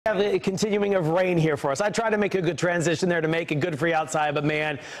A continuing of rain here for us. I try to make a good transition there to make it good for you outside, but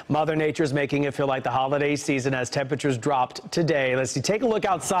man, Mother Nature's making it feel like the holiday season as temperatures dropped today. Let's see, take a look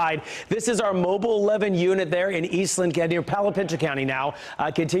outside. This is our Mobile 11 unit there in Eastland, near Palo Pinto County now,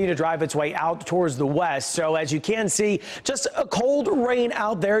 continue to drive its way out towards the west. So as you can see, just a cold rain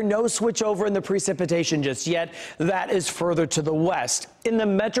out there, no switch over in the precipitation just yet. That is further to the west. In the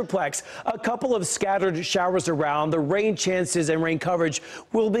Metroplex, a couple of scattered showers around. The rain chances and rain coverage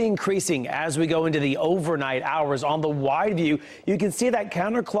will be increasing as we go into the overnight hours. On the wide view, you can see that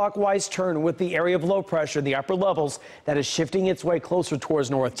counterclockwise turn with the area of low pressure in the upper levels that is shifting its way closer towards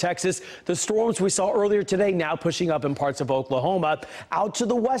North Texas. The storms we saw earlier today now pushing up in parts of Oklahoma. Out to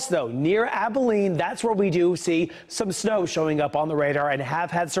the west, though, near Abilene, that's where we do see some snow showing up on the radar and have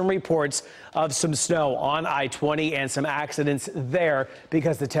had some reports of some snow on I-20 and some accidents there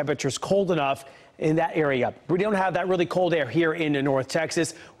because the temperature's cold enough in that area. We don't have that really cold air here in North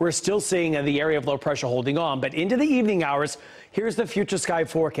Texas. We're still seeing the area of low pressure holding on, but into the evening hours, here's the future sky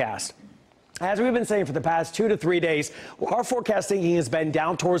forecast. As we've been saying for the past 2 to 3 days, our forecast thinking has been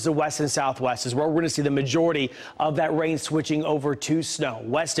down towards the west and southwest is where we're going to see the majority of that rain switching over to snow.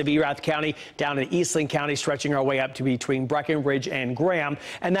 West of Erath County, down in Eastland County, stretching our way up to between Breckenridge and Graham.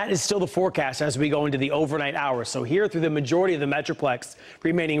 And that is still the forecast as we go into the overnight hours. So here through the majority of the Metroplex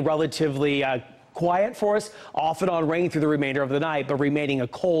remaining relatively quiet for us, off and on rain through the remainder of the night, but remaining a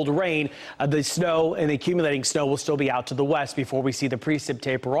cold rain. The snow and the accumulating snow will still be out to the west before we see the precip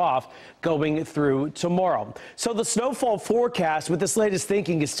taper off going through tomorrow. So the snowfall forecast with this latest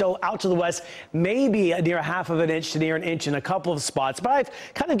thinking is still out to the west, maybe near a half of an inch to near an inch in a couple of spots, but I've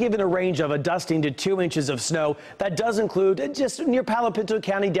kind of given a range of a dusting to 2 inches of snow. That does include just near Palo Pinto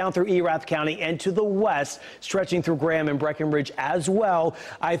County down through Erath County and to the west, stretching through Graham and Breckenridge as well.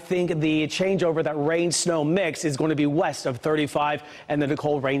 I think the changeover, that rain-snow mix, is going to be west of 35, and then the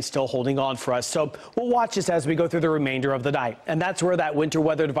cold rain still holding on for us. So we'll watch this as we go through the remainder of the night. And that's where that winter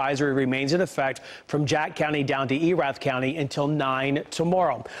weather advisory remains in effect from Jack County down to Erath County until 9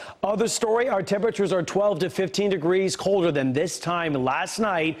 tomorrow. Other story, our temperatures are 12 to 15 degrees colder than this time last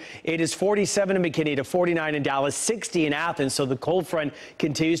night. It is 47 in McKinney to 49 in Dallas, 60 in Athens. So the cold front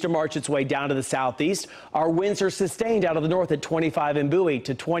continues to march its way down to the southeast. Our winds are sustained out of the north at 25 in Bowie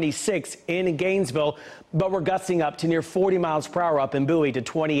to 26 in Gainesville, but we're gusting up to near 40 miles per hour up in Bowie to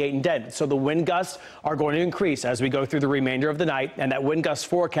 28 in Denton. So the wind gusts are going to increase as we go through the remainder of the night, and that wind gust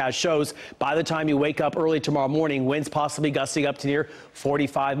forecast shows by the time you wake up early tomorrow morning, winds possibly gusting up to near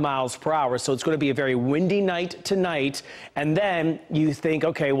 45 miles per hour. So it's going to be a very windy night tonight, and then you think,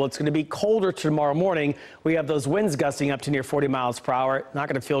 okay, well, it's going to be colder tomorrow morning. We have those winds gusting up to near 40 miles per hour. Not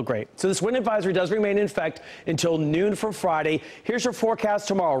going to feel great. So this wind advisory does remain in effect until noon for Friday. Here's your forecast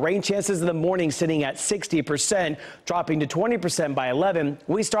tomorrow. Rain chances in the morning sitting at 60%, dropping to 20% by 11.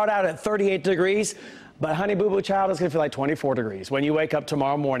 We start out at 38 degrees. But honey boo boo child, is going to feel like 24 degrees when you wake up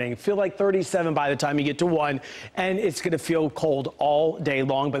tomorrow morning. Feel like 37 by the time you get to 1, and it's going to feel cold all day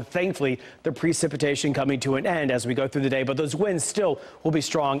long. But thankfully, the precipitation coming to an end as we go through the day. But those winds still will be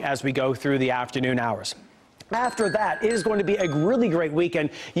strong as we go through the afternoon hours. After that, it is going to be a really great weekend.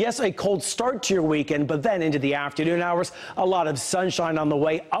 Yes, a cold start to your weekend, but then into the afternoon hours, a lot of sunshine on the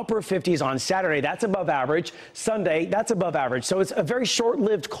way. Upper 50s on Saturday, that's above average. Sunday, that's above average. So it's a very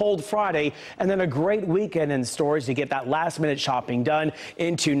short-lived cold Friday, and then a great weekend in stores to get that last-minute shopping done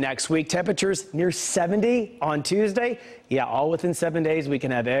into next week. Temperatures near 70 on Tuesday. Yeah, all within 7 days, we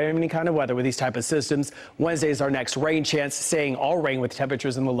can have any kind of weather with these type of systems. Wednesday is our next rain chance, staying all rain with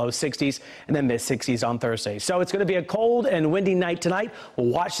temperatures in the low 60s and then mid-60s on Thursday. So it's going to be a cold and windy night tonight. We'll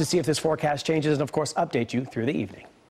watch to see if this forecast changes and, of course, update you through the evening.